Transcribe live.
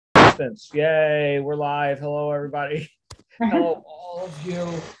persistence. Yay, we're live. Hello, everybody. Hello, all of you.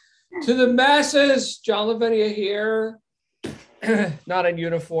 To the masses, John Lavenia here. Not in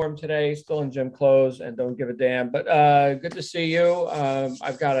uniform today, still in gym clothes and don't give a damn, but good to see you.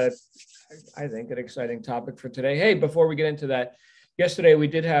 I've got I think, an exciting topic for today. Hey, before we get into that, yesterday we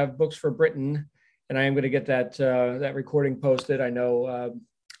did have Books for Britain, and I am going to get that recording posted. I know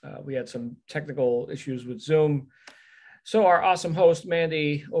we had some technical issues with Zoom. So our awesome host,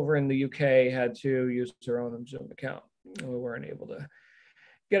 Mandy, over in the UK, had to use her own Zoom account. We weren't able to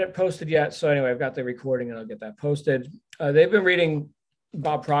get it posted yet. So anyway, I've got the recording and I'll get that posted. They've been reading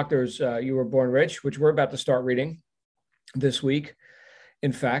Bob Proctor's You Were Born Rich, which we're about to start reading this week.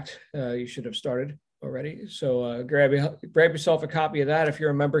 In fact, you should have started already. So grab yourself a copy of that. If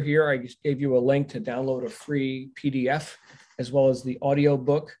you're a member here, I gave you a link to download a free PDF as well as the audio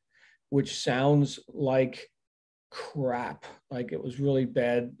book, which sounds like crap. Like it was really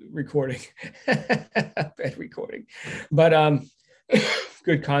bad recording, but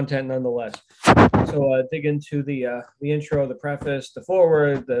good content nonetheless. So dig into the intro, the preface, the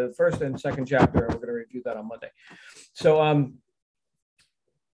foreword, the first and second chapter. We're going to review that on Monday. So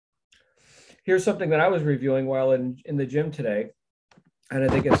here's something that I was reviewing while in the gym today, and I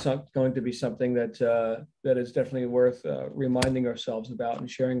think it's going to be something that is definitely worth reminding ourselves about and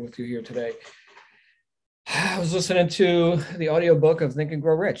sharing with you here today. I was listening to the audiobook of Think and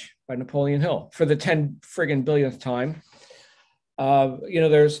Grow Rich by Napoleon Hill for the 10 friggin' billionth time.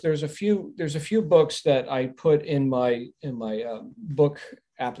 There's a few books that I put in my book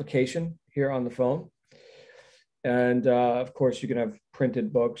application here on the phone, and of course you can have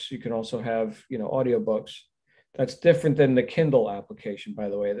printed books. You can also have audiobooks. That's different than the Kindle application, by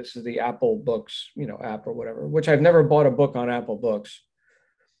the way. This is the Apple Books app or whatever, which I've never bought a book on Apple Books,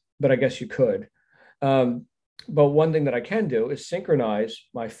 but I guess you could. But one thing that I can do is synchronize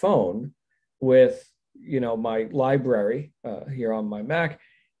my phone with my library here on my Mac,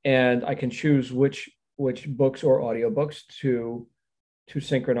 and I can choose which books or audiobooks to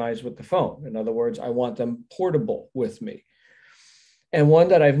synchronize with the phone. In other words, I want them portable with me. And one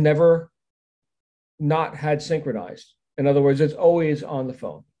that I've never not had synchronized, in other words, it's always on the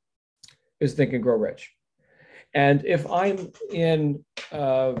phone, is Think and Grow Rich. And if I'm in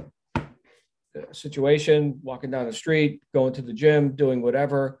a situation, walking down the street, going to the gym, doing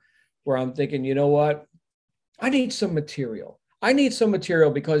whatever, where I'm thinking, you know what, I need some material. I need some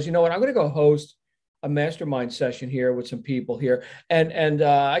material because you know what, I'm going to go host a mastermind session here with some people here, and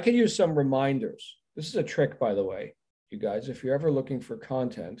I can use some reminders. This is a trick, by the way, you guys. If you're ever looking for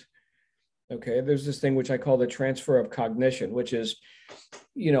content, okay, there's this thing which I call the transfer of cognition, which is,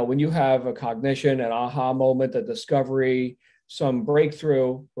 when you have a cognition, an aha moment, a discovery, some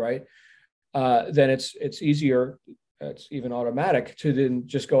breakthrough, right? Then it's easier, it's even automatic to then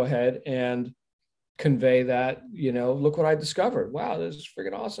just go ahead and convey that, look what I discovered. Wow, this is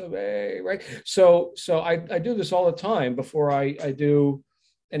freaking awesome. Hey, right. So I do this all the time before I do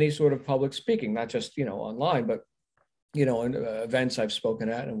any sort of public speaking, not just, online, but, in events I've spoken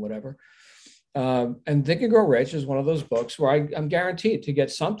at and whatever. And Think and Grow Rich is one of those books where I'm guaranteed to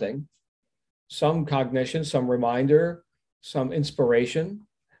get something, some cognition, some reminder, some inspiration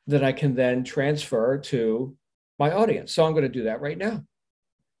that I can then transfer to my audience. So I'm going to do that right now.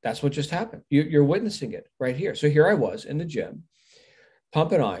 That's what just happened. You're witnessing it right here. So here I was in the gym,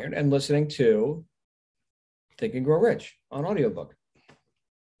 pumping iron and listening to Think and Grow Rich on audiobook.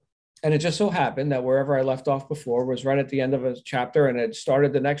 And it just so happened that wherever I left off before was right at the end of a chapter, and it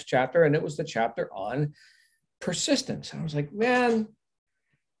started the next chapter, and it was the chapter on persistence. And I was like, man,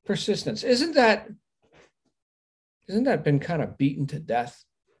 persistence. Isn't that been kind of beaten to death?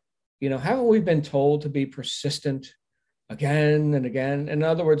 Haven't we been told to be persistent again and again? In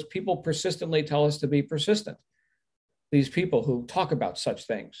other words, people persistently tell us to be persistent. These people who talk about such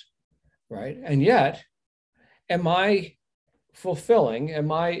things, right? And yet, am I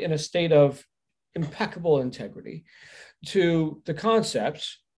in a state of impeccable integrity to the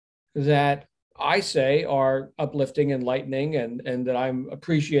concepts that I say are uplifting, enlightening, and that I'm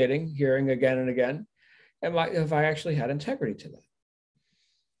appreciating, hearing again and again? Have I actually had integrity to that?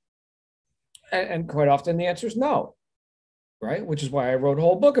 And quite often the answer is no, right? Which is why I wrote a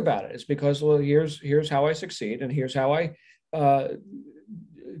whole book about it. It's because, well, here's how I succeed, and here's how I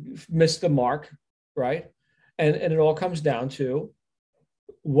miss the mark, right? And it all comes down to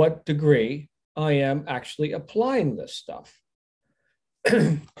what degree I am actually applying this stuff.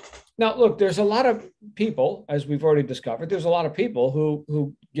 Now, look, there's a lot of people, as we've already discovered, there's a lot of people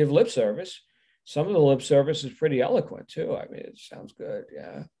who give lip service. Some of the lip service is pretty eloquent too. I mean, it sounds good.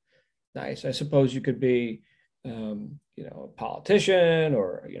 Yeah. Nice. I suppose you could be a politician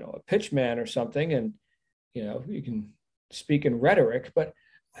or, a pitchman or something, and, you can speak in rhetoric, but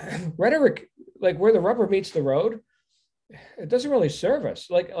rhetoric, like where the rubber meets the road, it doesn't really serve us.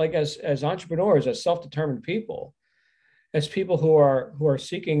 Like as entrepreneurs, as self-determined people, as people who are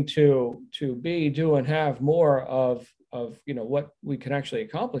seeking to be, do, and have more of what we can actually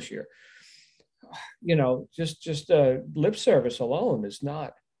accomplish here. Just lip service alone is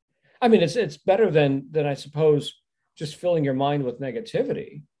not. I mean, it's better than I suppose just filling your mind with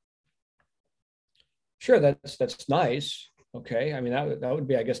negativity. Sure, that's nice. Okay, I mean that would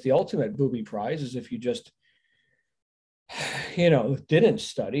be, I guess, the ultimate booby prize is if you just didn't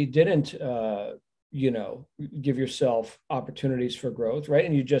study, didn't give yourself opportunities for growth, right?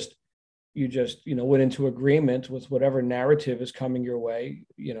 And you just went into agreement with whatever narrative is coming your way,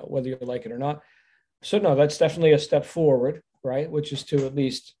 whether you like it or not. So no, that's definitely a step forward, right? Which is to at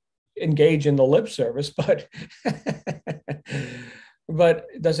least engage in the lip service, but but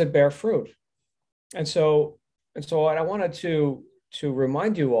does it bear fruit? And so what I wanted to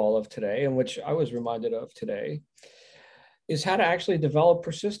remind you all of today, and which I was reminded of today, is how to actually develop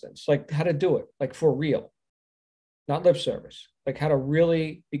persistence, like how to do it, like for real, not lip service, like how to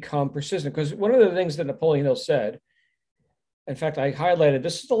really become persistent. Because one of the things that Napoleon Hill said, in fact, I highlighted,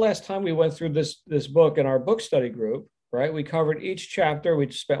 this is the last time we went through this book in our book study group, right? We covered each chapter.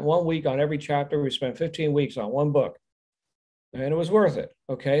 We spent 1 week on every chapter. We spent 15 weeks on one book. And it was worth it,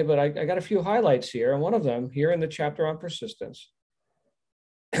 okay? But I got a few highlights here. And one of them here in the chapter on persistence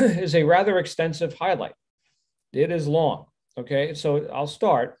is a rather extensive highlight. It is long, okay? So I'll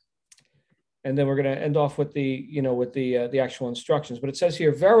start, and then we're going to end off with the actual instructions. But it says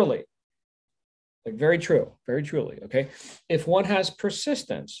here, verily, like very true, very truly, okay? If one has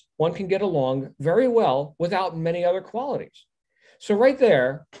persistence, one can get along very well without many other qualities. So right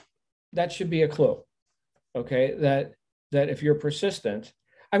there, that should be a clue, okay? That if you're persistent,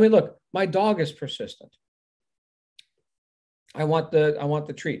 I mean, look, my dog is persistent. I want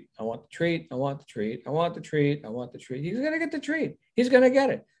the treat. I want the treat. I want the treat. I want the treat. I want the treat. He's going to get the treat. He's going to get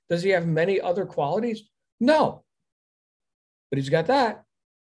it. Does he have many other qualities? No. But he's got that.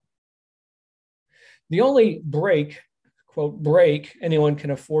 The only quote, break anyone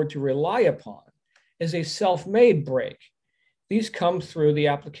can afford to rely upon is a self-made break. These come through the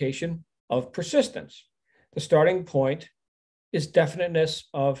application of persistence. The starting point is definiteness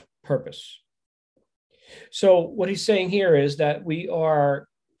of purpose. So what he's saying here is that we are,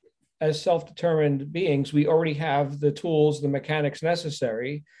 as self-determined beings, we already have the tools, the mechanics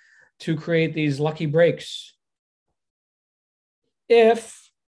necessary to create these lucky breaks if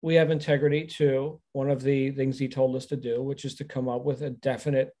we have integrity to one of the things he told us to do, which is to come up with a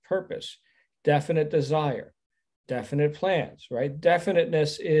definite purpose, definite desire, definite plans, right?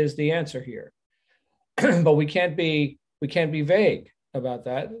 Definiteness is the answer here. But we can't be vague about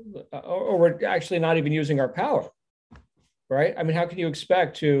that, or we're actually not even using our power, right? I mean, how can you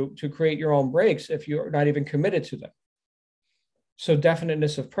expect to create your own breaks if you're not even committed to them? So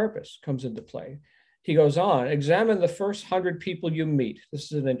definiteness of purpose comes into play. He goes on, examine the first 100 people you meet.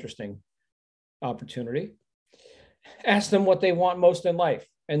 This is an interesting opportunity. Ask them what they want most in life,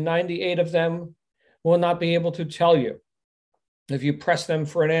 and 98 of them will not be able to tell you. If you press them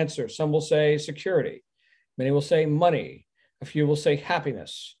for an answer, some will say security, many will say money, a few will say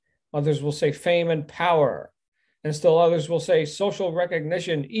happiness, others will say fame and power, and still others will say social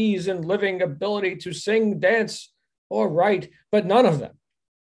recognition, ease in living, ability to sing, dance, or write, but none of them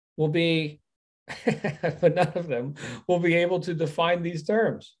will be able to define these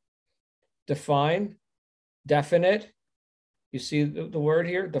terms. Define, definite. You see the word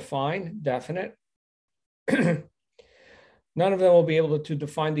here, define, definite. None of them will be able to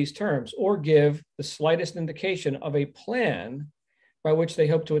define these terms or give the slightest indication of a plan by which they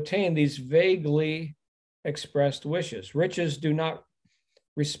hope to attain these vaguely expressed wishes. Riches do not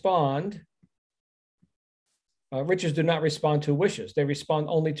respond to wishes. They respond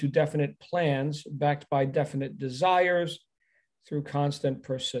only to definite plans backed by definite desires through constant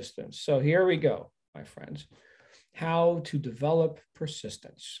persistence. So here we go, my friends. How to develop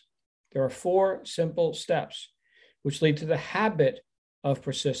persistence. There are 4 simple steps which lead to the habit of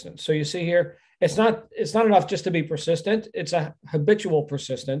persistence. So you see here, it's not enough just to be persistent. It's a habitual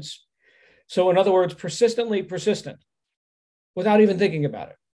persistence. So in other words, persistently persistent without even thinking about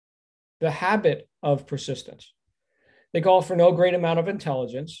it. The habit of persistence. They call for no great amount of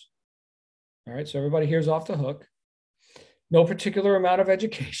intelligence. All right, so everybody here's off the hook. No particular amount of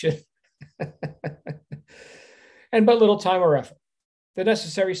education. And but little time or effort. The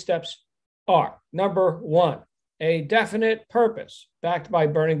necessary steps are, number 1, a definite purpose backed by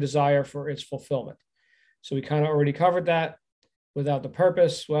burning desire for its fulfillment. So we kind of already covered that. Without the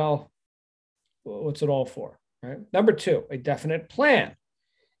purpose, well, what's it all for, right? Number two, a definite plan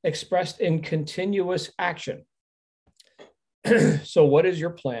expressed in continuous action. So what is your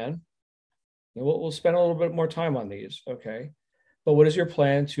plan? We'll spend a little bit more time on these, okay? But what is your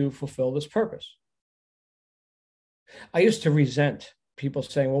plan to fulfill this purpose? I used to resent people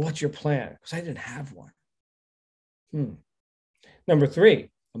saying, well, what's your plan? Because I didn't have one. Number three,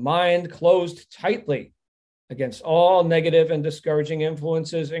 a mind closed tightly against all negative and discouraging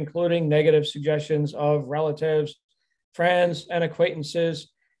influences, including negative suggestions of relatives, friends, and acquaintances,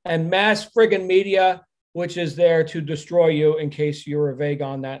 and mass friggin' media, which is there to destroy you. In case you were vague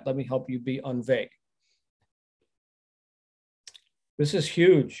on that, let me help you be unvague. This is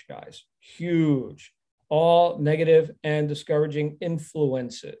huge, guys, huge. All negative and discouraging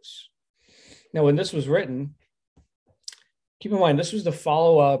influences. Now, when this was written, keep in mind, this was the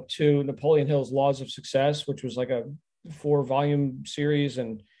follow-up to Napoleon Hill's Laws of Success, which was like a 4-volume series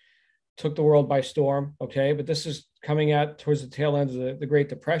and took the world by storm, okay? But this is coming out towards the tail end of the Great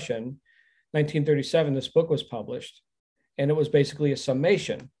Depression. 1937, this book was published, and it was basically a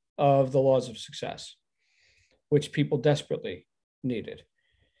summation of the Laws of Success, which people desperately needed.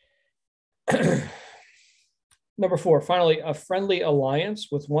 Number four, finally, a friendly alliance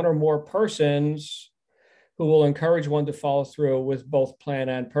with one or more persons who will encourage one to follow through with both plan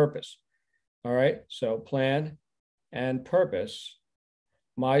and purpose. All right, so plan and purpose.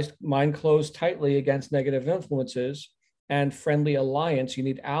 Mind closed tightly against negative influences, and friendly alliance. You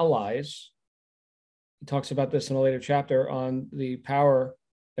need allies. He talks about this in a later chapter on the power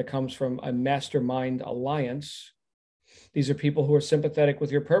that comes from a mastermind alliance. These are people who are sympathetic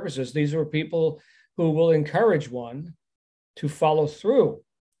with your purposes. These are people who will encourage one to follow through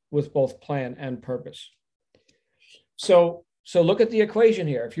with both plan and purpose. So look at the equation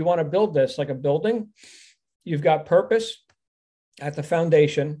here. If you want to build this like a building, you've got purpose at the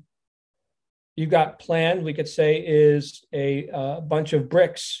foundation. You've got plan, we could say, is a bunch of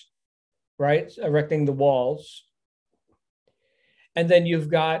bricks, right? Erecting the walls. And then you've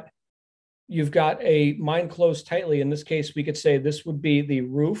got a mind closed tightly. In this case, we could say this would be the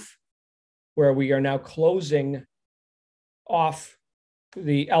roof, where we are now closing off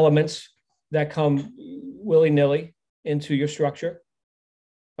the elements that come willy-nilly into your structure,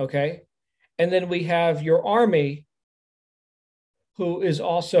 okay? And then we have your army, who is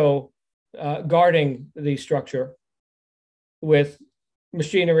also guarding the structure with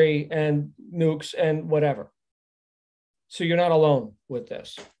machinery and nukes and whatever. So you're not alone with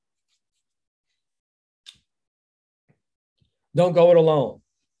this. Don't go it alone.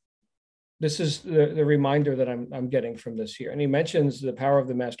 This is the reminder that I'm getting from this here. And he mentions the power of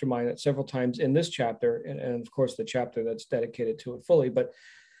the mastermind several times in this chapter, and of course the chapter that's dedicated to it fully. But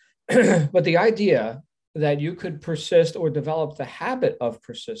but the idea that you could persist or develop the habit of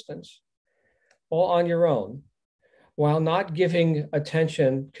persistence all on your own, while not giving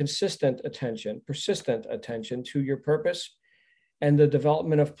attention, persistent attention to your purpose and the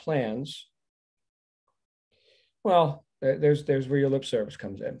development of plans, well, there's where your lip service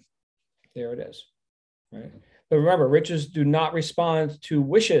comes in. There it is, right? But remember, riches do not respond to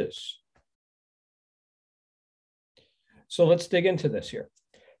wishes. So let's dig into this here.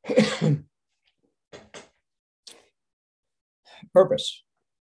 Purpose.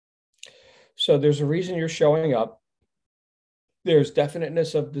 So there's a reason you're showing up. There's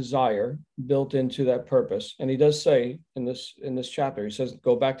definiteness of desire built into that purpose. And he does say in this chapter, he says,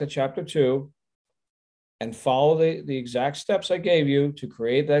 go back to chapter 2 and follow the exact steps I gave you to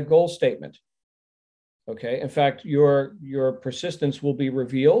create that goal statement. Okay. In fact, your persistence will be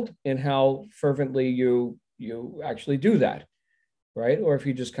revealed in how fervently you actually do that, right? Or if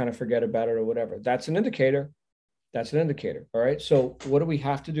you just kind of forget about it or whatever. That's an indicator. That's an indicator. All right. So what do we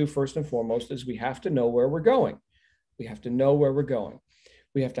have to do first and foremost is we have to know where we're going. We have to know where we're going.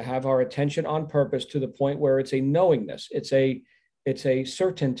 We have to have our attention on purpose to the point where it's a knowingness. It's a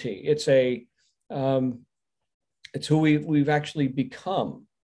certainty. It's who we've actually become.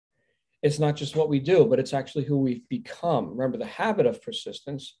 It's not just what we do, but it's actually who we've become. Remember, the habit of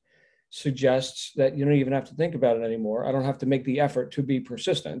persistence suggests that you don't even have to think about it anymore. I don't have to make the effort to be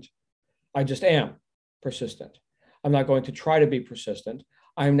persistent. I just am persistent. I'm not going to try to be persistent.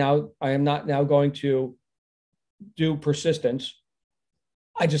 I am not now going to do persistence.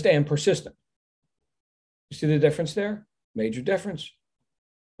 I just am persistent. You see the difference there? Major difference.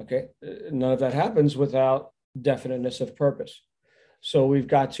 Okay. None of that happens without definiteness of purpose. So we've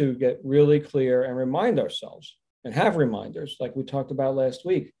got to get really clear and remind ourselves and have reminders like we talked about last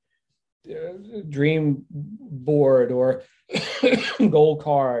week. Dream board or goal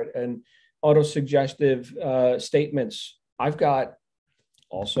card and autosuggestive statements. I've got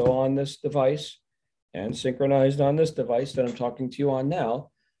also on this device and synchronized on this device that I'm talking to you on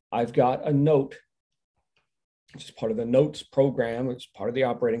now. I've got a note, which is part of the notes program. It's part of the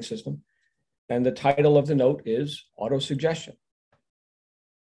operating system. And the title of the note is autosuggestion.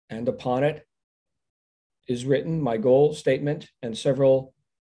 And upon it is written my goal statement and several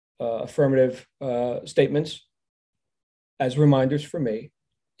affirmative statements as reminders for me.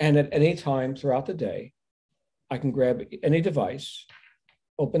 And at any time throughout the day, I can grab any device,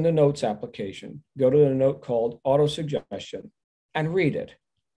 open the notes application, go to the note called autosuggestion, and read it.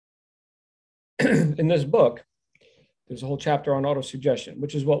 In this book, there's a whole chapter on autosuggestion,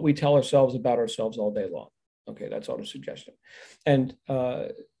 which is what we tell ourselves about ourselves all day long. Okay, that's autosuggestion. And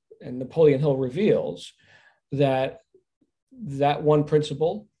Napoleon Hill reveals that one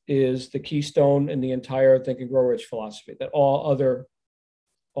principle is the keystone in the entire Think and Grow Rich philosophy, that all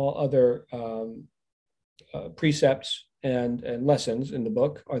other precepts and lessons in the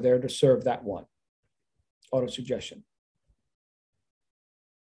book are there to serve that one, autosuggestion.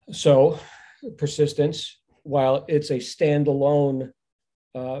 So persistence, while it's a standalone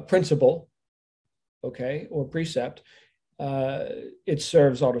principle, okay, or precept, it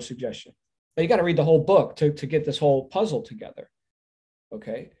serves autosuggestion. Now you got to read the whole book to get this whole puzzle together,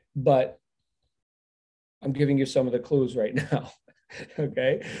 okay? But I'm giving you some of the clues right now,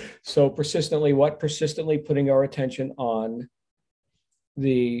 okay? So persistently, what? Persistently putting our attention on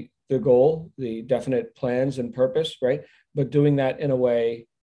the goal, the definite plans and purpose, right? But doing that in a way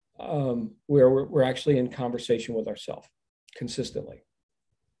where we're actually in conversation with ourselves consistently.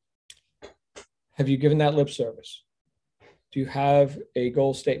 Have you given that lip service? Do you have a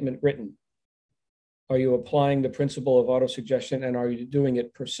goal statement written? Are you applying the principle of autosuggestion, and are you doing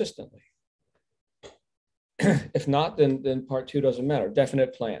it persistently? If not, then part two doesn't matter.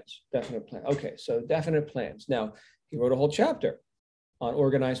 Definite plans, definite plan. Okay, so definite plans. Now, he wrote a whole chapter on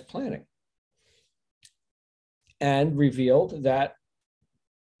organized planning and revealed that,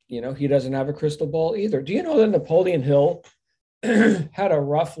 you know, he doesn't have a crystal ball either. Do you know that Napoleon Hill had a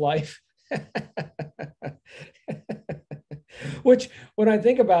rough life? Which, when I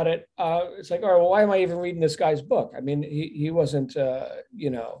think about it, it's like, all right, well, why am I even reading this guy's book? I mean, he wasn't,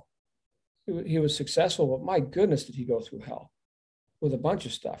 you know, he was successful, but my goodness, did he go through hell with a bunch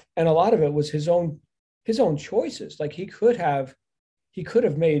of stuff. And a lot of it was his own choices. Like he could have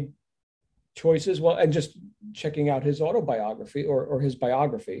made choices. Well, and just checking out his autobiography or his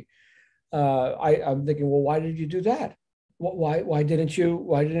biography, I'm thinking, well, why did you do that? Why didn't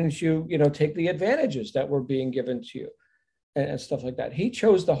you, you know, take the advantages that were being given to you and stuff like that? He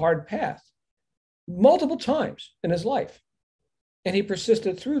chose the hard path multiple times in his life, and he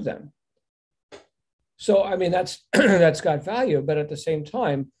persisted through them. So, I mean, that's got value, but at the same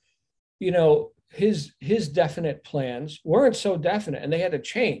time, you know, his definite plans weren't so definite, and they had to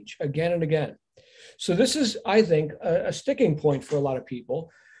change again and again. So this is, I think, a sticking point for a lot of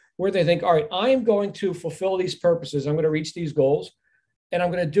people, where they think, all right, I'm going to fulfill these purposes, I'm going to reach these goals, and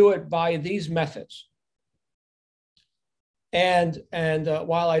I'm going to do it by these methods. And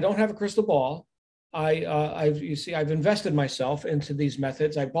while I don't have a crystal ball, I've invested myself into these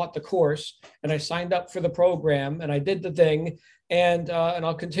methods. I bought the course and I signed up for the program and I did the thing, and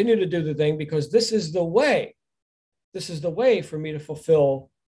I'll continue to do the thing because this is the way. This is the way for me to fulfill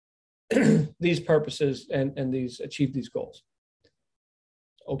these purposes and achieve these goals.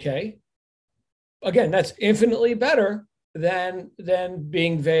 Okay. Again, that's infinitely better than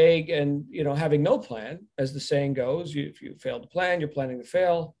being vague and, you know, having no plan. As the saying goes, if you fail to plan, you're planning to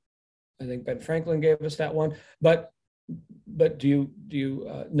fail. I think Ben Franklin gave us that one. But do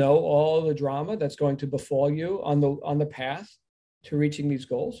you know all the drama that's going to befall you on the path to reaching these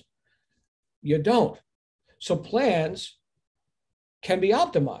goals? You don't. So plans can be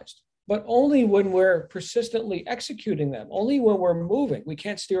optimized, but only when we're persistently executing them, only when we're moving. We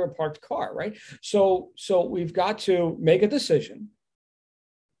can't steer a parked car, right? So we've got to make a decision,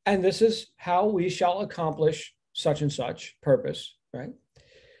 and this is how we shall accomplish such and such purpose, right?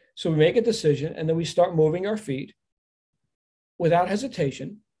 So we make a decision, and then we start moving our feet without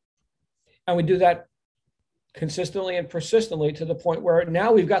hesitation, and we do that consistently and persistently to the point where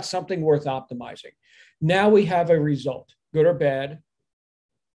now we've got something worth optimizing. Now we have a result, good or bad.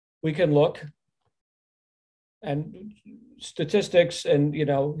 We can look and statistics and, you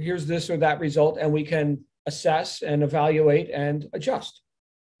know, here's this or that result, and we can assess and evaluate and adjust.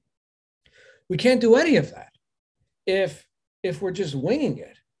 We can't do any of that if we're just winging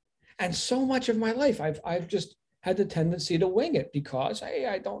it. And so much of my life, I've just had the tendency to wing it because, hey,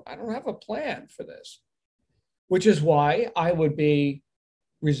 I don't have a plan for this, which is why I would be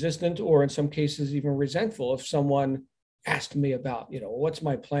resistant, or in some cases even resentful if someone asked me about, what's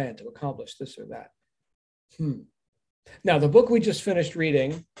my plan to accomplish this or that. Now, the book we just finished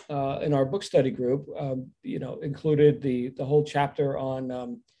reading in our book study group, included the whole chapter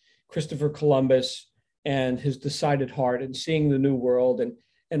on Christopher Columbus and his decided heart and seeing the new world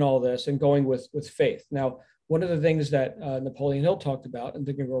and all this and going with faith. Now, one of the things that Napoleon Hill talked about in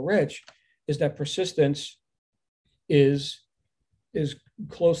Think and Grow Rich is that persistence is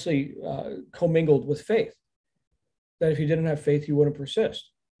closely commingled with faith. That if you didn't have faith, you wouldn't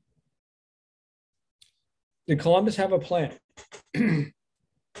persist. Did Columbus have a plan?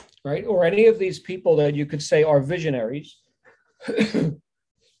 Right? Or any of these people that you could say are visionaries,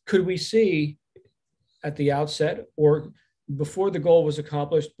 could we see at the outset or before the goal was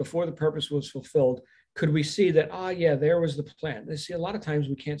accomplished, before the purpose was fulfilled, could we see that, there was the plan? You see, a lot of times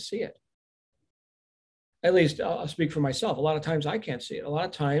we can't see it. At least I'll speak for myself. A lot of times I can't see it. A lot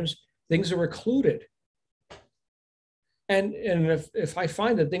of times things are occluded. And if I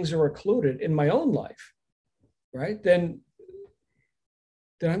find that things are occluded in my own life, right, then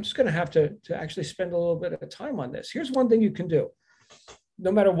I'm just going to have to actually spend a little bit of time on this. Here's one thing you can do.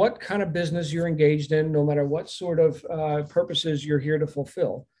 No matter what kind of business you're engaged in, no matter what sort of purposes you're here to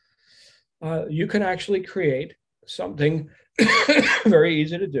fulfill, you can actually create something very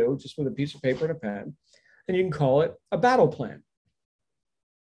easy to do, just with a piece of paper and a pen, and you can call it a battle plan.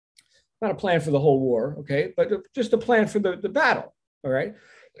 Not a plan for the whole war, okay, but just a plan for the battle, all right?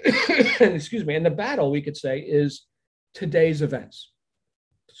 And excuse me, and the battle, we could say, is today's events.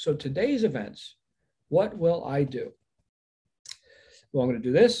 So today's events, what will I do? Well, I'm going to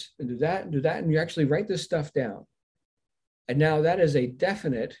do this and do that and do that, and you actually write this stuff down. And now that is a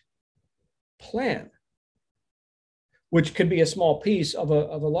definite plan, which could be a small piece of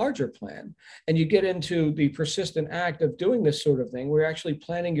a larger plan. And you get into the persistent act of doing this sort of thing, where you're actually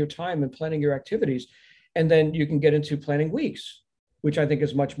planning your time and planning your activities. And then you can get into planning weeks, which I think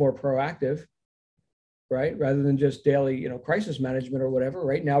is much more proactive, right? Rather than just daily, crisis management or whatever.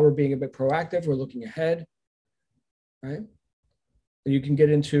 Right now we're being a bit proactive. We're looking ahead, right? And you can get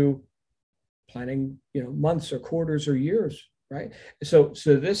into planning, months or quarters or years, right? So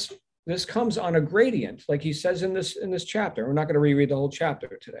this comes on a gradient, like he says in this chapter. We're not going to reread the whole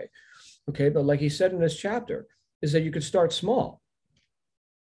chapter today, okay? But like he said in this chapter, is that you could start small.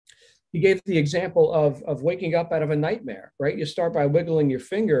 He gave the example of waking up out of a nightmare, right? You start by wiggling your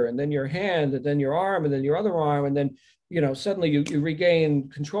finger, and then your hand, and then your arm, and then your other arm, and then suddenly you regain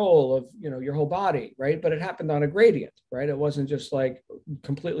control of your whole body, right? But it happened on a gradient, right? It wasn't just like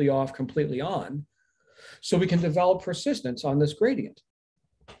completely off, completely on. So we can develop persistence on this gradient.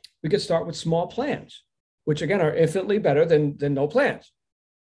 We could start with small plans, which again are infinitely better than no plans.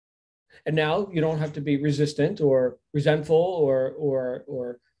 And now you don't have to be resistant or resentful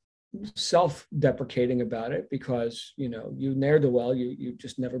or self-deprecating about it because you ne'er-do-well, you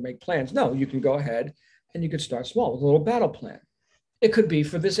just never make plans. No, you can go ahead and you could start small with a little battle plan. It could be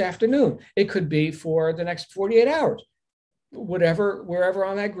for this afternoon. It could be for the next 48 hours, wherever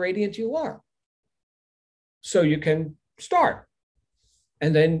on that gradient you are. So you can start.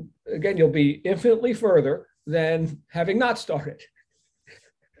 And then again, you'll be infinitely further than having not started.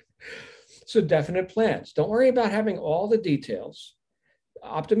 So definite plans. Don't worry about having all the details.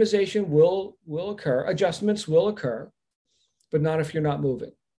 Optimization will occur. Adjustments will occur, but not if you're not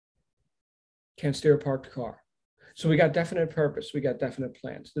moving. Can't steer a parked car. So we got definite purpose. We got definite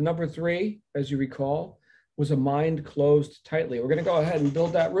plans. The number 3, as you recall, was a mind closed tightly. We're going to go ahead and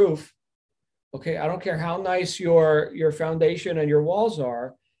build that roof. Okay, I don't care how nice your foundation and your walls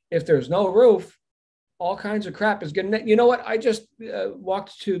are. If there's no roof, all kinds of crap is going to, you know what? I just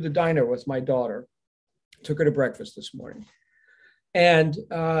walked to the diner with my daughter, took her to breakfast this morning. And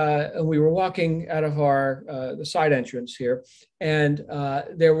we were walking out of the side entrance here. And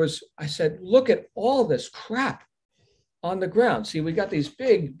I said, look at all this crap on the ground. See, we got these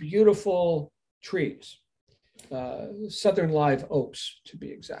big, beautiful trees, Southern live oaks to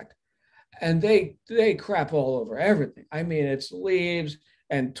be exact. And they crap all over everything. I mean, it's leaves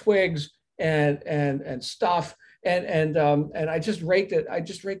and twigs and stuff. And I just raked it. I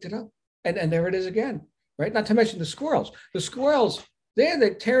just raked it up. And there it is again, right? Not to mention the squirrels. The squirrels,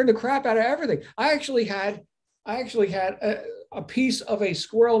 they're tearing the crap out of everything. I actually had a piece of a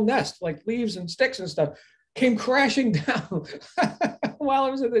squirrel nest, like leaves and sticks and stuff, came crashing down while I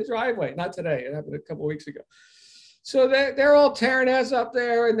was in the driveway. Not today. It happened a couple of weeks ago. So they're all tearing ass up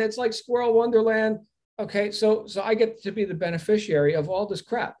there, and it's like squirrel wonderland. Okay, so I get to be the beneficiary of all this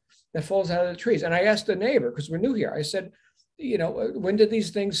crap that falls out of the trees. And I asked the neighbor, because we're new here, I said, when did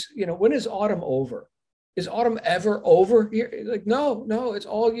these things, when is autumn over? Is autumn ever over here? Like, no, no, it's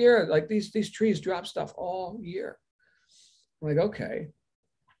all year. Like these trees drop stuff all year. I'm like, okay,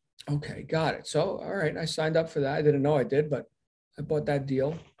 got it. So, all right, I signed up for that. I didn't know I did, but I bought that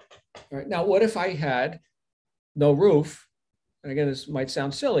deal. All right, now what if I had no roof? And again, this might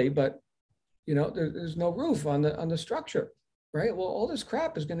sound silly, but there's no roof on the structure, right? Well, all this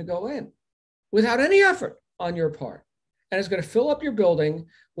crap is going to go in without any effort on your part. And it's going to fill up your building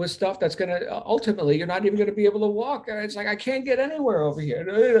with stuff that's going to ultimately, you're not even going to be able to walk. It's like, I can't get anywhere over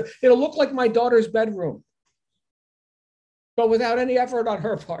here. It'll look like my daughter's bedroom, but without any effort on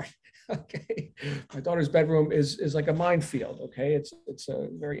her part. Okay. My daughter's bedroom is like a minefield. Okay. It's a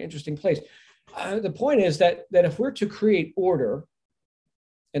very interesting place. The point is that if we're to create order,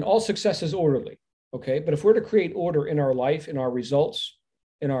 and all success is orderly, okay? But if we're to create order in our life, in our results,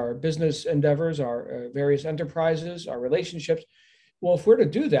 in our business endeavors, our various enterprises, our relationships, well, if we're to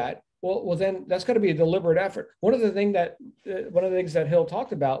do that, well, then that's got to be a deliberate effort. One of the things that Hill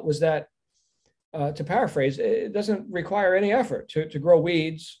talked about was that, to paraphrase, it doesn't require any effort to grow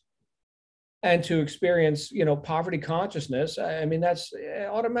weeds and to experience, poverty consciousness. I mean, that's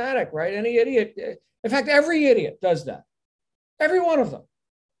automatic, right? Any idiot, in fact, every idiot does that. Every one of them.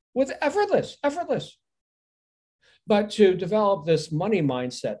 With effortless. But to develop this money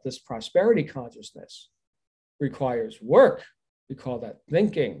mindset, this prosperity consciousness requires work. We call that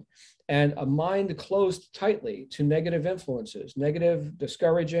thinking, and a mind closed tightly to negative influences, negative,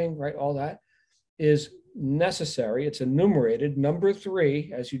 discouraging, right? All that is necessary. It's enumerated. Number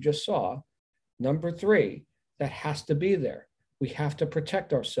 3, as you just saw, number 3, that has to be there. We have to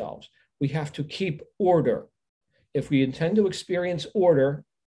protect ourselves. We have to keep order. If we intend to experience order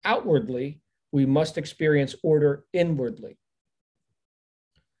outwardly, we must experience order inwardly.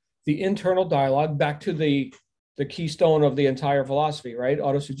 The internal dialogue, back to the keystone of the entire philosophy, right?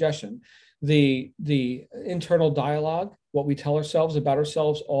 Autosuggestion. The internal dialogue, what we tell ourselves about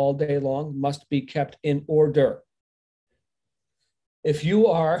ourselves all day long, must be kept in order. If you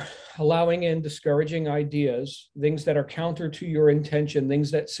are allowing in discouraging ideas, things that are counter to your intention,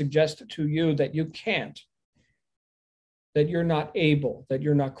 things that suggest to you that you can't, that you're not able, that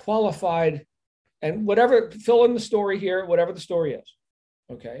you're not qualified, and whatever, fill in the story here, whatever the story is,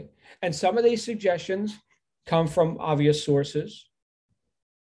 okay? And some of these suggestions come from obvious sources,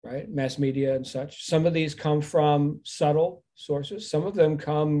 right? Mass media and such. Some of these come from subtle sources. Some of them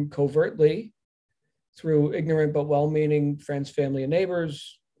come covertly through ignorant but well-meaning friends, family, and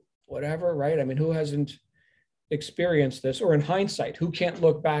neighbors, whatever, right? I mean, who hasn't experienced this? Or in hindsight, who can't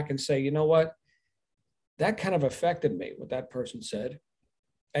look back and say, you know what? That kind of affected me, what that person said.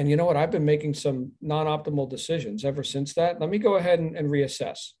 And you know what? I've been making some non-optimal decisions ever since that. Let me go ahead and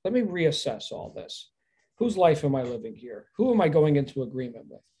reassess. Let me reassess all this. Whose life am I living here? Who am I going into agreement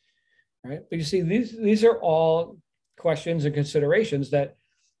with? Right? But you see, these are all questions and considerations that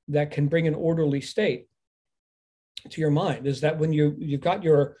can bring an orderly state to your mind. Is that when you've got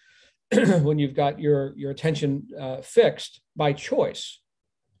your when you've got your attention fixed by choice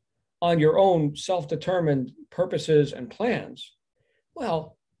on your own self-determined purposes and plans,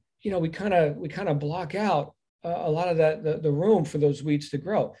 well, we kind of block out a lot of the room for those weeds to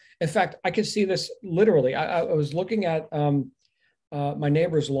grow. In fact, I can see this literally. I was looking at my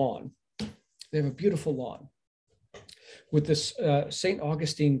neighbor's lawn. They have a beautiful lawn with this St.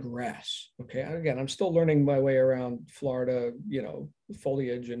 Augustine grass. Okay, again, I'm still learning my way around Florida,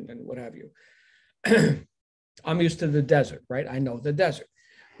 foliage and what have you. I'm used to the desert, right? I know the desert.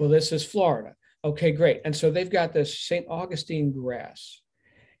 Well, this is Florida. Okay, great. And so they've got this St. Augustine grass.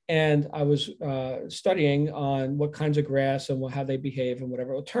 And I was studying on what kinds of grass and how they behave and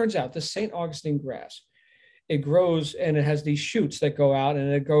whatever. Well, it turns out this St. Augustine grass, it grows and it has these shoots that go out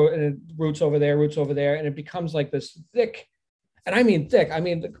and it roots over there, and it becomes like this thick, and I mean thick. I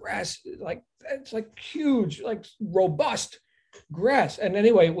mean the grass, it's like huge, like robust grass. And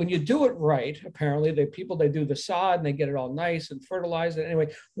anyway, when you do it right, apparently they do the sod and they get it all nice and fertilized. And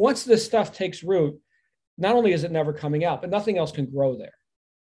anyway, once this stuff takes root, not only is it never coming out, but nothing else can grow there.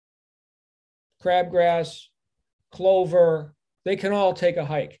 Crabgrass, clover, they can all take a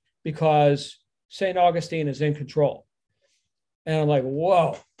hike because St. Augustine is in control. And I'm like,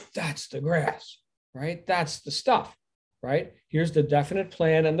 whoa, that's the grass, right? That's the stuff, right? Here's the definite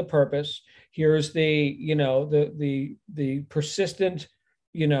plan and the purpose. Here's the persistent,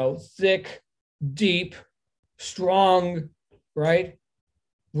 thick, deep, strong, right?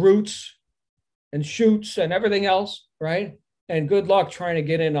 Roots and shoots and everything else, right? And good luck trying to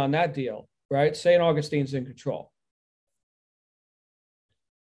get in on that deal, right? St. Augustine's in control.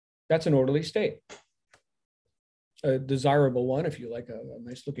 That's an orderly state. a desirable one if you like a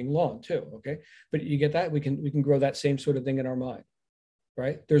nice looking lawn too. Okay. But you get that? We can grow that same sort of thing in our mind,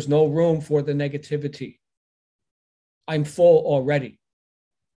 right? There's no room for the negativity. I'm full already.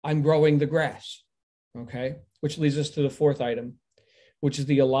 I'm growing the grass. Okay. Which leads us to the fourth item, which is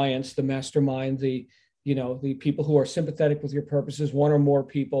the alliance, the mastermind, the people who are sympathetic with your purposes, one or more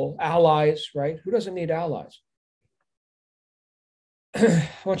people, allies, right? Who doesn't need allies? I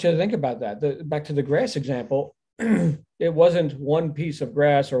want you to think about that. Back to the grass example, it wasn't one piece of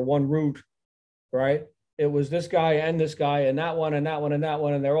grass or one root, right? It was this guy and that one and that one and that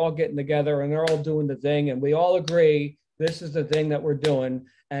one, and they're all getting together and they're all doing the thing, and we all agree this is the thing that we're doing,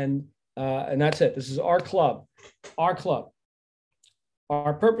 and that's it. This is our club, our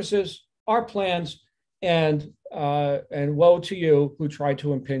purposes, our plans, and woe to you who try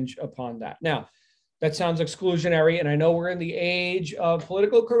to impinge upon that. Now, that sounds exclusionary, and I know we're in the age of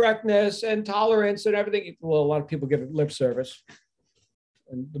political correctness and tolerance and everything. Well, a lot of people give it lip service,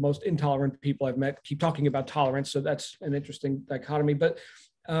 and the most intolerant people I've met keep talking about tolerance. So that's an interesting dichotomy. But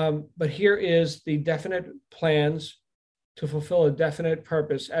here is the definite plans to fulfill a definite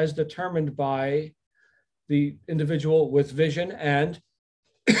purpose as determined by the individual with vision and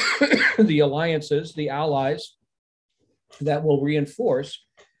the alliances, the allies that will reinforce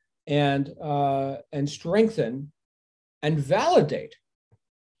and strengthen and validate.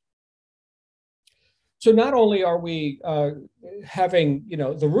 So not only are we having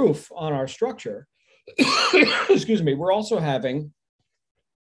the roof on our structure, excuse me, we're also having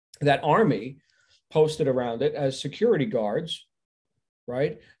that army posted around it as security guards,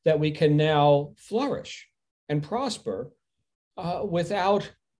 right? That we can now flourish and prosper without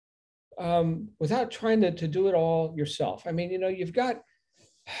trying to do it all yourself. I mean, you've got.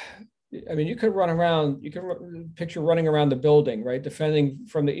 I mean, you could run around, you can picture running around the building, right? Defending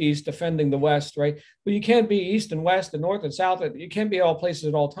from the east, defending the west, right? But you can't be east and west and north and south. You can't be all places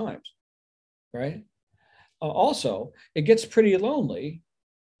at all times, right? Also, it gets pretty lonely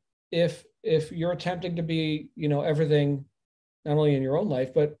if you're attempting to be, everything, not only in your own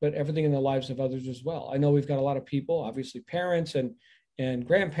life, but everything in the lives of others as well. I know we've got a lot of people, obviously parents and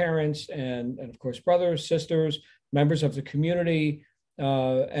grandparents and of course, brothers, sisters, members of the community,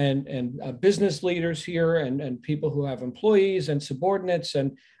 and business leaders here and people who have employees and subordinates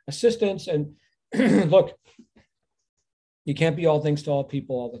and assistants. And look, you can't be all things to all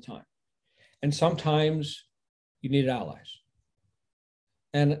people all the time. And sometimes you need allies.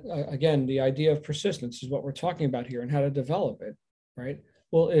 And again, the idea of persistence is what we're talking about here and how to develop it, right?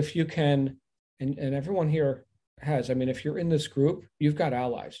 Well, if you can, and everyone here has, I mean, if you're in this group, you've got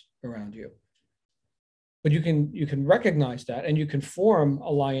allies around you. But you can recognize that and you can form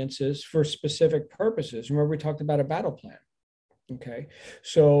alliances for specific purposes. Remember, we talked about a battle plan. Okay.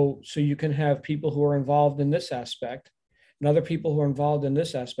 So you can have people who are involved in this aspect and other people who are involved in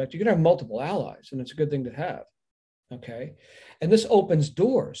this aspect. You can have multiple allies, and it's a good thing to have. Okay. And this opens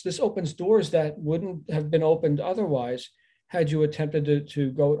doors. This opens doors that wouldn't have been opened otherwise had you attempted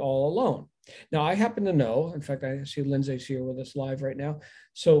to go it all alone. Now, I happen to know, in fact, I see Lindsay's here with us live right now.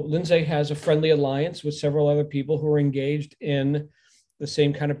 So Lindsay has a friendly alliance with several other people who are engaged in the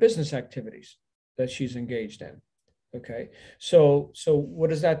same kind of business activities that she's engaged in. Okay. So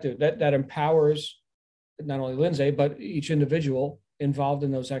what does that do? That empowers not only Lindsay, but each individual involved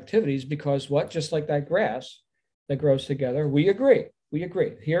in those activities, because just like that grass that grows together, we agree.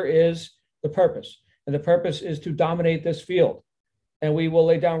 Here is the purpose. And the purpose is to dominate this field. And we will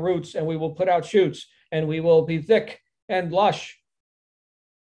lay down roots and we will put out shoots and we will be thick and lush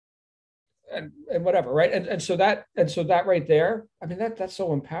and whatever, right? And so that right there, I mean, that's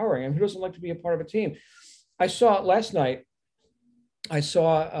so empowering. I mean, who doesn't like to be a part of a team? I saw last night, I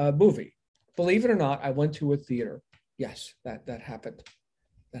saw a movie. Believe it or not, I went to a theater. Yes, that happened.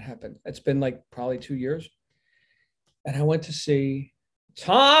 That happened. It's been like probably 2 years. And I went to see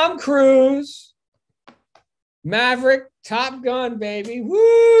Tom Cruise, Maverick, Top Gun, baby.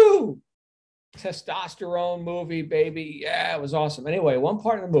 Woo! Testosterone movie, baby. Yeah, it was awesome. Anyway, one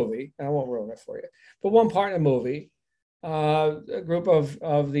part in the movie, and I won't ruin it for you, but one part in the movie, a group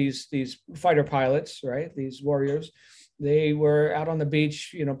of these fighter pilots, right? These warriors, they were out on the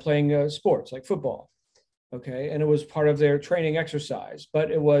beach, playing sports like football. Okay. And it was part of their training exercise,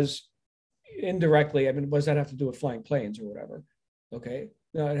 but it was indirectly, I mean, what does that have to do with flying planes or whatever? Okay.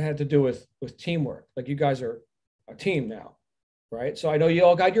 No, it had to do with teamwork. Like, you guys are a team now, right? So I know you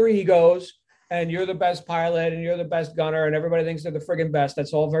all got your egos and you're the best pilot and you're the best gunner and everybody thinks they're the friggin' best.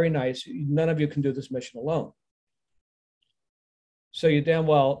 That's all very nice. None of you can do this mission alone. So you damn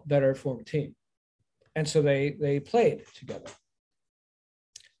well better form a team. And so they played together.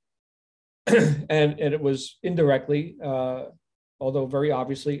 and it was indirectly, although very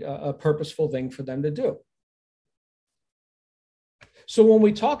obviously, a purposeful thing for them to do. So when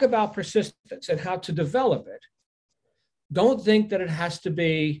we talk about persistence and how to develop it, don't think that it has to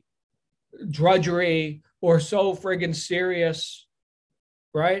be drudgery or so friggin' serious,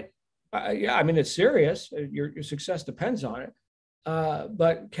 right? Yeah, I mean, it's serious. Your success depends on it.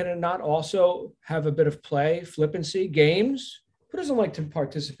 But can it not also have a bit of play, flippancy, games? Who doesn't like to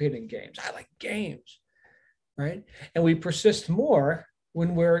participate in games? I like games, right? And we persist more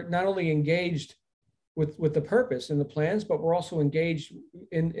when we're not only engaged with the purpose and the plans, but we're also engaged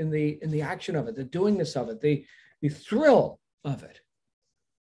in the action of it, the doingness of it, the thrill of it,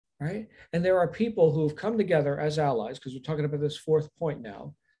 right? And there are people who have come together as allies, because we're talking about this fourth point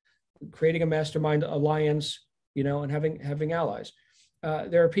now, creating a mastermind alliance, and having allies.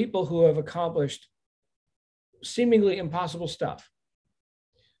 There are people who have accomplished seemingly impossible stuff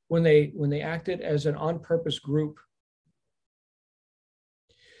when they acted as an on-purpose group,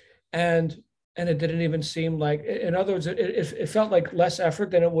 and it didn't even seem like, in other words, it felt like less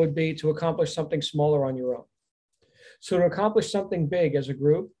effort than it would be to accomplish something smaller on your own. So to accomplish something big as a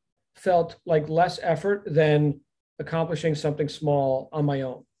group felt like less effort than accomplishing something small on my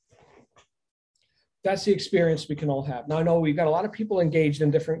own. That's the experience we can all have. Now, I know we've got a lot of people engaged in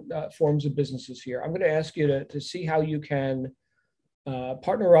different forms of businesses here. I'm going to ask you to see how you can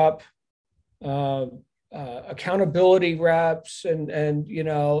partner up, accountability reps and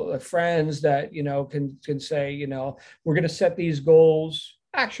friends that, can say, we're going to set these goals,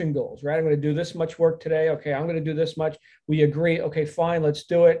 action goals, right? I'm going to do this much work today. Okay, I'm going to do this much. We agree. Okay, fine, let's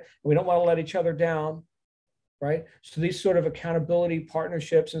do it. We don't want to let each other down. Right? So these sort of accountability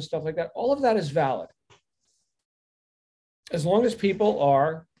partnerships and stuff like that, all of that is valid. As long as people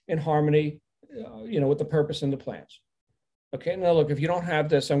are in harmony, with the purpose and the plans. Okay, now look, if you don't have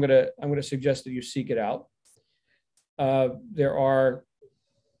this, I'm gonna suggest that you seek it out. There are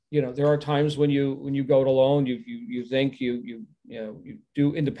times when you go it alone, you think you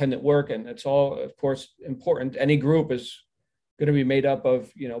do independent work, and it's all, of course, important. Any group is going to be made up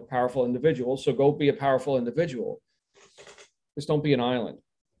of powerful individuals. So go be a powerful individual. Just don't be an island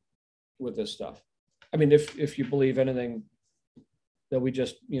with this stuff. I mean, if you believe anything that we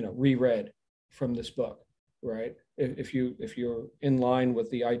just reread from this book, right? If you're in line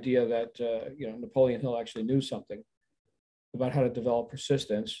with the idea that Napoleon Hill actually knew something about how to develop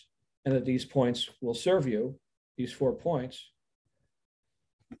persistence, and that these points will serve you, these 4 points: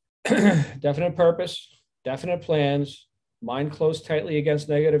 definite purpose, definite plans, mind closed tightly against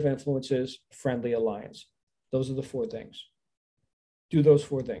negative influences, friendly alliance. Those are the 4 things. Do those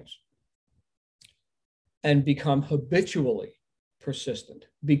 4 things. And become habitually persistent.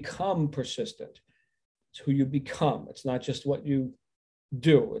 Become persistent. It's who you become. It's not just what you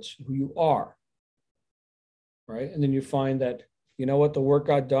do, it's who you are. Right? And then you find that, the work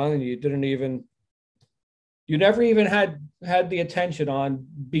got done, and you never even had the attention on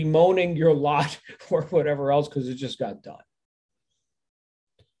bemoaning your lot or whatever else, because it just got done.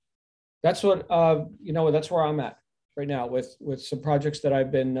 That's what that's where I'm at right now with some projects that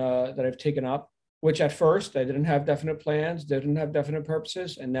I've taken up, which at first I didn't have definite plans, didn't have definite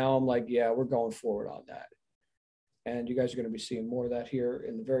purposes, and now I'm like, yeah, we're going forward on that. And you guys are going to be seeing more of that here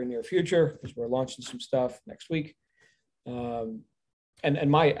in the very near future, because we're launching some stuff next week.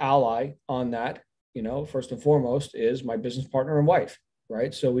 And my ally on that, first and foremost, is my business partner and wife,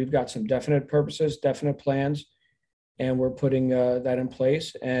 right? So we've got some definite purposes, definite plans, and we're putting that in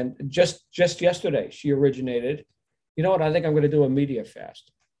place. And just yesterday, she originated, you know what, I think I'm going to do a media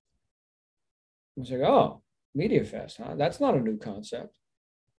fast. I was like, oh, media fast, huh? That's not a new concept.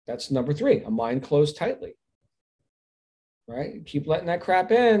 That's number 3, a mind closed tightly, right? Keep letting that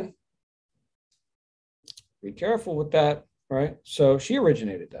crap in. Be careful with that, right? So she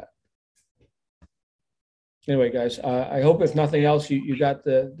originated that. Anyway, guys, I hope if nothing else, you got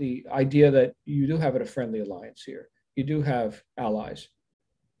the idea that you do have a friendly alliance here. You do have allies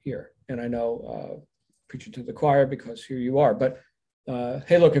here. And I know preaching to the choir, because here you are. But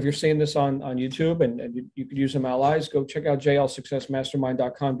hey, look, if you're seeing this on YouTube and you could use some allies, go check out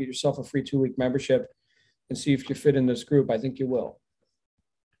jlsuccessmastermind.com, get yourself a free 2-week membership, and see if you fit in this group. I think you will,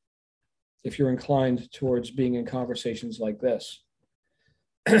 if you're inclined towards being in conversations like this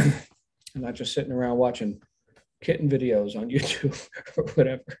and not just sitting around watching kitten videos on YouTube or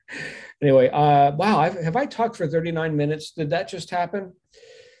whatever. Anyway, wow, have I talked for 39 minutes? Did that just happen?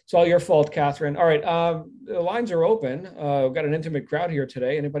 It's all your fault, Catherine. All right, the lines are open. We've got an intimate crowd here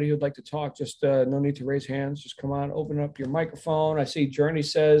today. Anybody who'd like to talk, just no need to raise hands. Just come on, open up your microphone. I see Journey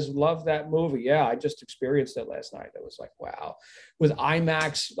says, love that movie. Yeah, I just experienced it last night. It was like, wow, with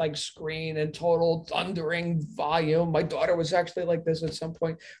IMAX like screen and total thundering volume. My daughter was actually like this at some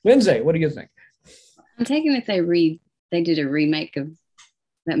point. Lindsay, what do you think? I'm taking it they did a remake of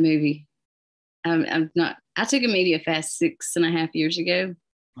that movie. I'm not. I took a media fast 6.5 years ago.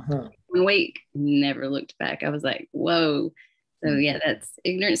 Uh-huh. 1 week, never looked back. I was like, whoa. So yeah, that's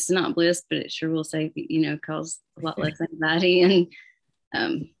ignorance is not bliss, but it sure will save cause a lot less anxiety.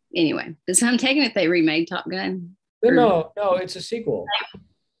 And anyway, but so I'm taking it they remade Top Gun. No, it's a sequel.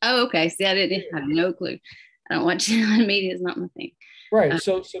 Oh, okay. See, I didn't have no clue. I don't watch media, is not my thing. Right.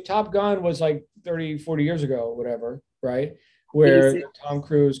 So Top Gun was like 30, 40 years ago, whatever, right? Where Tom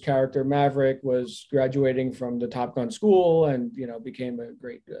Cruise character Maverick was graduating from the Top Gun school and, became a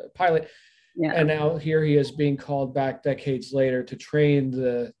great pilot. Yeah. And now here he is being called back decades later to train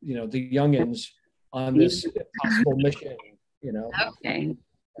the youngins on this impossible mission, Okay.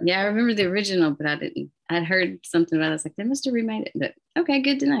 Yeah, I remember the original, but I didn't. I'd heard something about it. I was like, they must have remade it. But okay,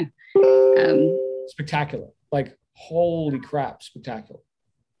 good to know. Spectacular. Like, holy crap, spectacular.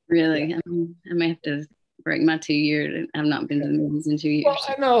 Really? Yeah. I may have to break my 2 years. I've not been to the movies in 2 years.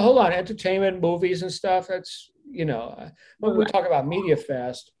 Well, no, hold on. Entertainment, movies and stuff. That's, when we talk about media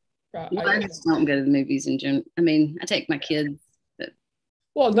fast. I just don't go to the movies in general. I mean, I take my kids. But...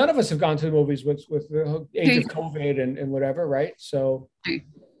 Well, none of us have gone to the movies with the age of COVID and whatever, right? So.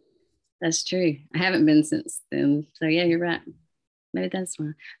 That's true. I haven't been since then. So yeah, you're right. Maybe that's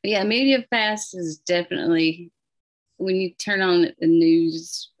why. But yeah, media fast is definitely when you turn on the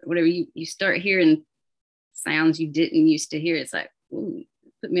news, whatever, you start hearing sounds you didn't used to hear. It's like, ooh,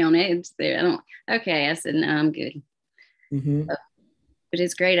 put me on edge there. I said, no, I'm good. Mm-hmm. But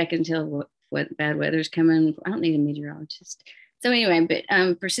it's great. I can tell what bad weather's coming. I don't need a meteorologist. So anyway,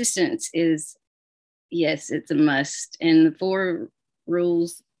 but persistence is, yes, it's a must. And the 4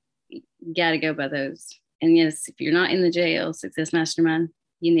 rules, you got to go by those. And yes, if you're not in the jail Success Mastermind,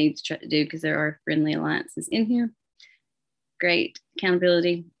 you need to try to do, because there are friendly alliances in here. Great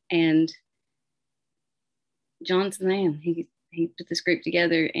accountability. And John's the man. He put this group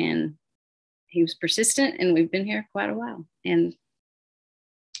together and he was persistent, and we've been here quite a while. And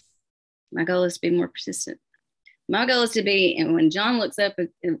my goal is to be more persistent. My goal is to be, and when John looks up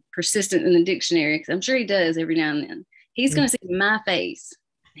persistent in the dictionary, because I'm sure he does every now and then, he's going to see my face.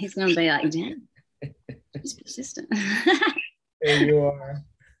 He's going to be like, Jen, she's persistent. There you are.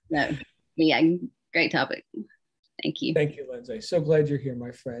 No, yeah, great topic. Thank you. Thank you, Lindsay. So glad you're here,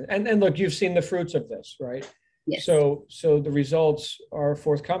 my friend. And look, you've seen the fruits of this, right? Yes. So the results are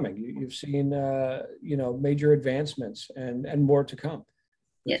forthcoming. You've seen, major advancements and more to come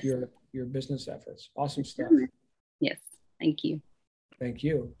with your business efforts. Awesome stuff. Yes. Thank you. Thank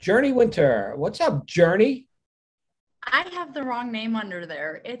you. Journey Winter. What's up, Journey? I have the wrong name under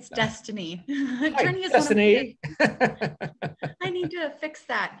there. It's Destiny. Hi, Journey is Destiny. I need to fix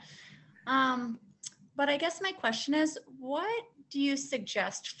that. But I guess my question is, what do you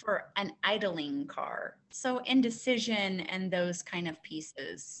suggest for an idling car? So indecision and those kind of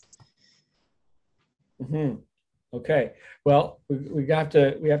pieces. Mm-hmm. Okay. Well, we have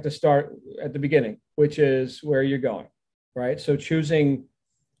to start at the beginning, which is where you're going, right? So choosing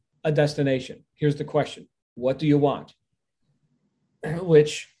a destination. Here's the question: what do you want?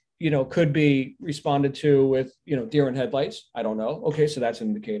 Which could be responded to with deer in headlights. I don't know. Okay, so that's an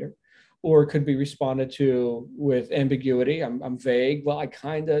indicator. Or it could be responded to with ambiguity. I'm vague. Well, I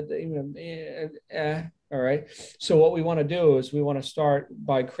kind of, all right. So what we want to do is we want to start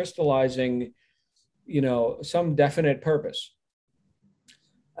by crystallizing, some definite purpose.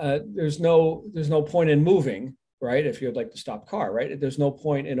 There's no point in moving, right? If you'd like to stop car, right? There's no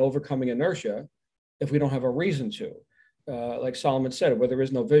point in overcoming inertia if we don't have a reason to. Like Solomon said, where there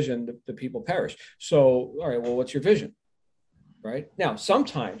is no vision, the people perish. So, all right, well, what's your vision? Right now,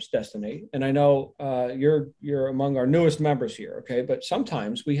 sometimes, Destiny, and I know you're among our newest members here, okay, but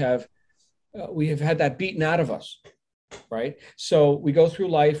sometimes we have had that beaten out of us, right? So we go through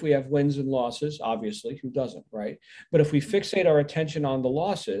life, we have wins and losses, obviously, who doesn't, right? But if we fixate our attention on the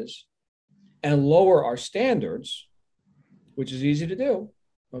losses and lower our standards, which is easy to do,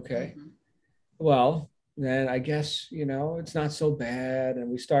 okay, well, then I guess it's not so bad,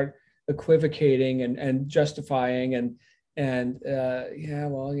 and we start equivocating and justifying and and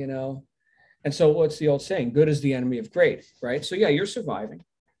so what's the old saying? Good is the enemy of great, right? So yeah, you're surviving.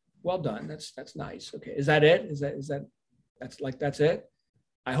 Well done. That's nice. Okay. Is that it? That's it?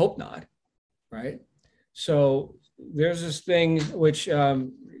 I hope not. Right. So there's this thing which,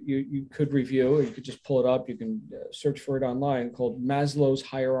 you could review, or you could just pull it up. You can search for it online, called Maslow's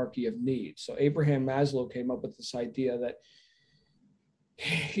Hierarchy of Needs. So Abraham Maslow came up with this idea that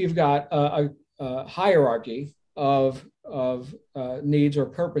you've got a hierarchy of needs or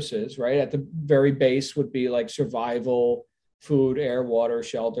purposes, right? At the very base would be like survival, food, air, water,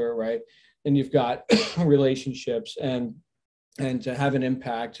 shelter, right? And you've got relationships and to have an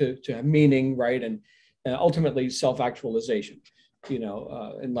impact, to have meaning, right? And ultimately self-actualization,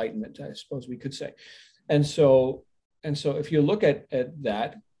 enlightenment, I suppose we could say. And so if you look at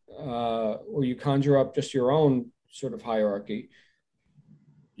that, or you conjure up just your own sort of hierarchy,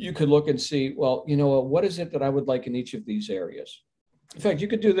 you could look and see, well, what is it that I would like in each of these areas? In fact, you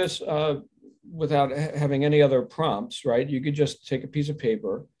could do this without having any other prompts, right? You could just take a piece of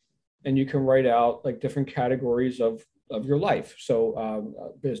paper and you can write out like different categories of your life.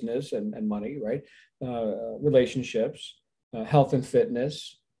 So business and money, right? Relationships, health and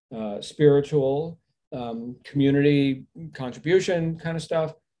fitness, spiritual, community contribution kind of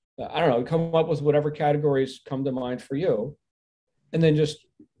stuff. I don't know, come up with whatever categories come to mind for you. And then just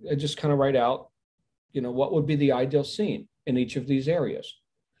kind of write out, what would be the ideal scene in each of these areas.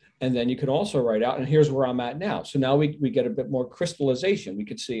 And then you can also write out, and here's where I'm at now. So now we get a bit more crystallization. We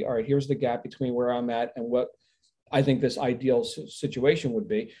could see, all right, here's the gap between where I'm at and what I think this ideal situation would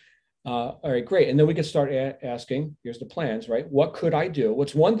be. All right, great. And then we could start asking, here's the plans, right? What could I do?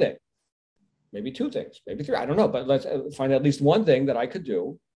 What's one thing? Maybe two things, maybe three, I don't know, but let's find at least one thing that I could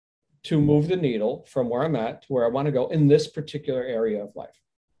do to move the needle from where I'm at to where I want to go in this particular area of life.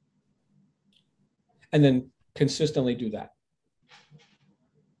 And then consistently do that.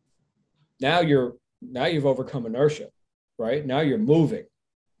 Now you've overcome inertia, right? Now you're moving,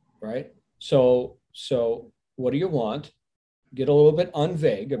 right? So what do you want? Get a little bit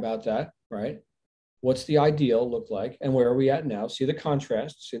unvague about that, right? What's the ideal look like? And where are we at now? See the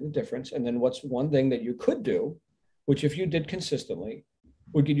contrast, see the difference. And then what's one thing that you could do, which if you did consistently,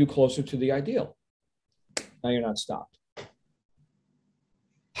 would get you closer to the ideal. Now you're not stopped.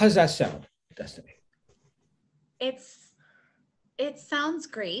 How does that sound, Destiny? It sounds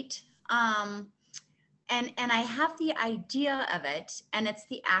great. And I have the idea of it, and it's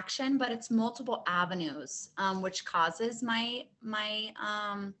the action, but it's multiple avenues, which causes my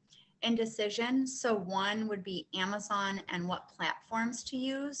indecision. So one would be Amazon and what platforms to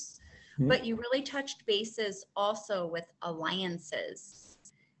use. Mm-hmm. But you really touched bases also with alliances.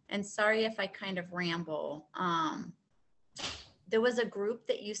 And sorry if I kind of ramble. There was a group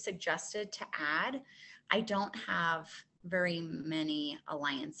that you suggested to add. I don't have very many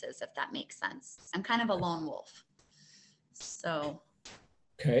alliances, if that makes sense. I'm kind of a lone wolf. So.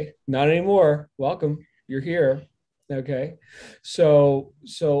 Okay, not anymore. Welcome. You're here. Okay. So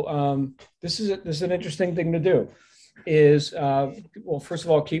this is an interesting thing to do. Is well, first of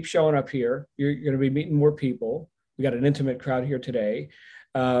all, keep showing up here. You're going to be meeting more people. We got an intimate crowd here today.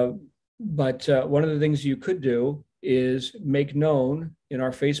 But one of the things you could do is make known in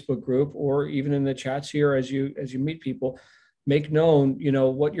our Facebook group, or even in the chats here as you meet people, make known,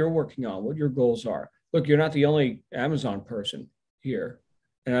 what you're working on, what your goals are. Look, you're not the only Amazon person here.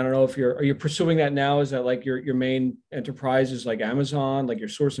 And I don't know if are you pursuing that now? Is that like your main enterprise is like Amazon, like you're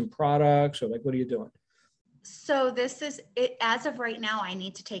sourcing products, or like, what are you doing? So this is it. As of right now, I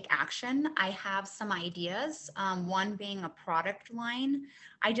need to take action. I have some ideas. One being a product line.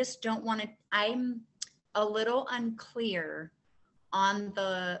 I just don't want to, I'm a little unclear on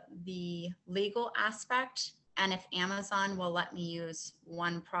the legal aspect, and if Amazon will let me use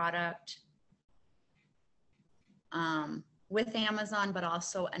one product with Amazon, but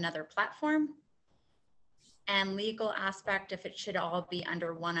also another platform, and legal aspect, if it should all be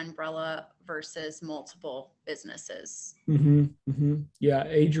under one umbrella versus multiple businesses. Mm-hmm, mm-hmm. Yeah,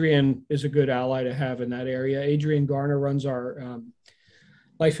 Adrian is a good ally to have in that area. Adrian Garner runs our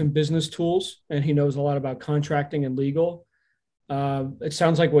life and business tools, and he knows a lot about contracting and legal. It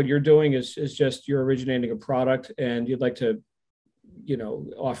sounds like what you're doing is just you're originating a product and you'd like to,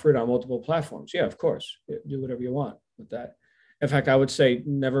 offer it on multiple platforms. Yeah, of course, do whatever you want with that. In fact, I would say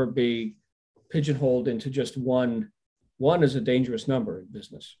never be pigeonholed into just one. One is a dangerous number in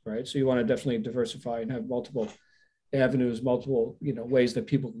business, right? So you want to definitely diversify and have multiple avenues, multiple, ways that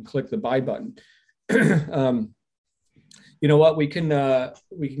people can click the buy button. You know what, we could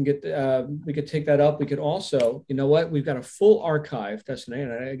take that up. We could also, we've got a full archive. That's the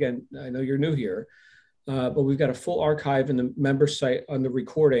name. And again, I know you're new here, but we've got a full archive in the member site on the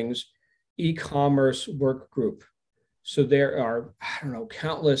recordings, e-commerce work group. So there are,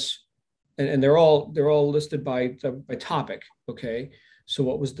 countless, and they're all listed by topic. Okay. So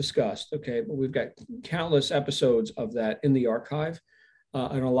what was discussed. Okay. But we've got countless episodes of that in the archive.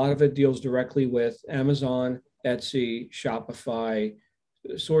 and a lot of it deals directly with Amazon, Etsy, Shopify,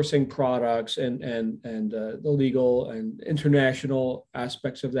 sourcing products and the legal and international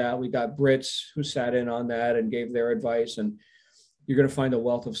aspects of that. We got Brits who sat in on that and gave their advice, and you're going to find a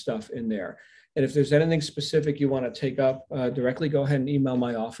wealth of stuff in there. And if there's anything specific you want to take up directly, go ahead and email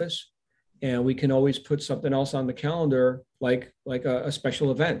my office, and we can always put something else on the calendar, like a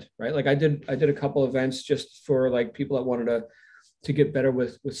special event, right? Like I did a couple events just for like people that wanted to get better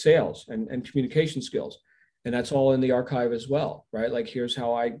with sales and communication skills. And that's all in the archive as well, right? Like here's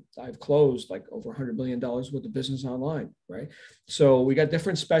how I've closed like over $100 million worth of business online, right? So we got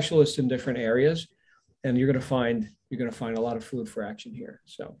different specialists in different areas, and you're gonna find a lot of food for action here.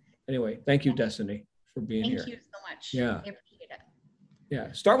 So anyway, thank you, Destiny, for being here. Thank you so much. Yeah. I appreciate it.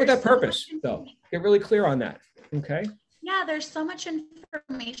 Yeah. Start with that purpose, though. Get really clear on that. Okay. Yeah, there's so much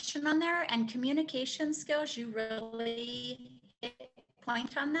information on there, and communication skills, you really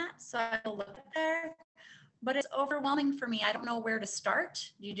point on that. So I look at there, but it's overwhelming for me. I don't know where to start.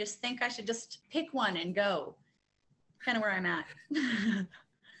 You just think I should just pick one and go. Kind of where I'm at.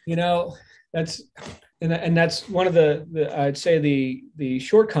 You know, that's one of the I'd say the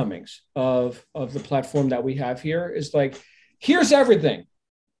shortcomings of the platform that we have here is like, here's everything.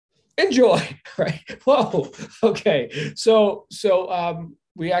 Enjoy, right? Whoa, okay. So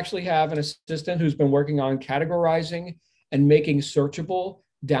we actually have an assistant who's been working on categorizing and making searchable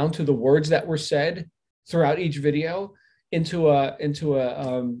down to the words that were said throughout each video into a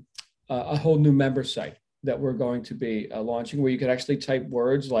whole new member site that we're going to be launching, where you could actually type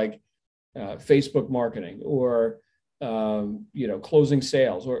words like Facebook marketing or closing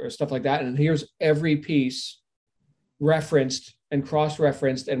sales or stuff like that, and here's every piece referenced and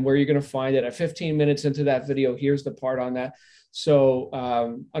cross-referenced, and where you're going to find it at 15 minutes into that video. Here's the part on that. So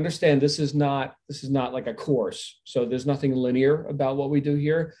understand this is not like a course. So there's nothing linear about what we do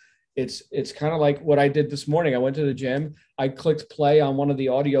here. It's kind of like what I did this morning. I went to the gym. I clicked play on one of the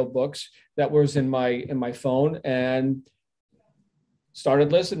audio books that was in my phone and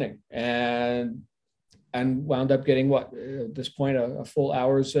started listening and wound up getting at this point a full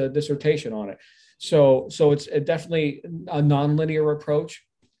hour's dissertation on it. So it's definitely a nonlinear approach,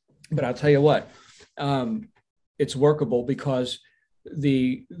 but I'll tell you what, it's workable because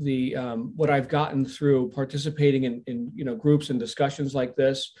the what I've gotten through participating in groups and discussions like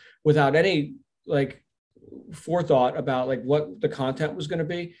this without any like forethought about like what the content was going to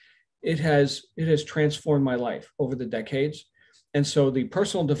be, it has transformed my life over the decades. And so the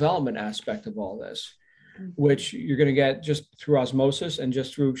personal development aspect of all this, which you're going to get just through osmosis and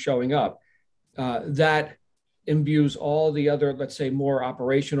just through showing up, that imbues all the other, let's say, more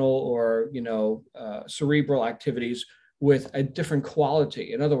operational or cerebral activities with a different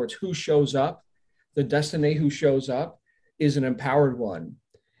quality. In other words, who shows up, the Destiny who shows up is an empowered one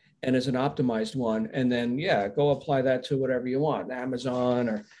and is an optimized one. And then, go apply that to whatever you want, Amazon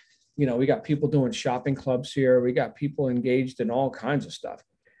or, we got people doing shopping clubs here. We got people engaged in all kinds of stuff,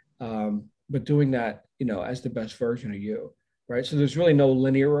 but doing that, as the best version of you. Right. So there's really no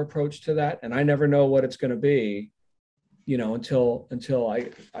linear approach to that. And I never know what it's going to be, until I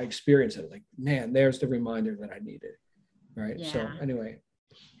experience it. Like, man, there's the reminder that I needed. Right. Yeah. So anyway,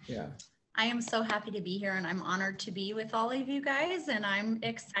 yeah. I am so happy to be here, and I'm honored to be with all of you guys, and I'm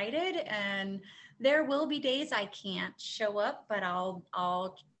excited, and there will be days I can't show up, but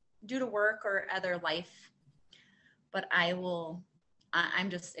I'll due to work or other life, but I'm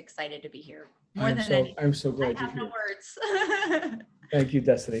just excited to be here. I'm so glad you're here. I have no words. Thank you,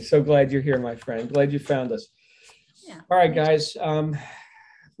 Destiny. So glad you're here, my friend. Glad you found us. Yeah. All right, guys.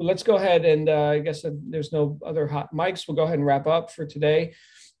 Let's go ahead and I guess there's no other hot mics. We'll go ahead and wrap up for today.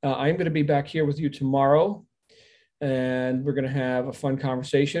 I'm going to be back here with you tomorrow, and we're going to have a fun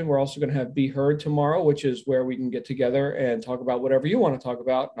conversation. We're also going to have Be Heard tomorrow, which is where we can get together and talk about whatever you want to talk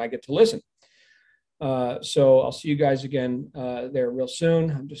about, and I get to listen. So I'll see you guys again there real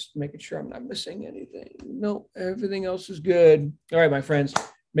soon. I'm just making sure I'm not missing anything. No, everything else is good. All right, my friends,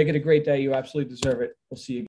 make it a great day. You absolutely deserve it. We'll see you again.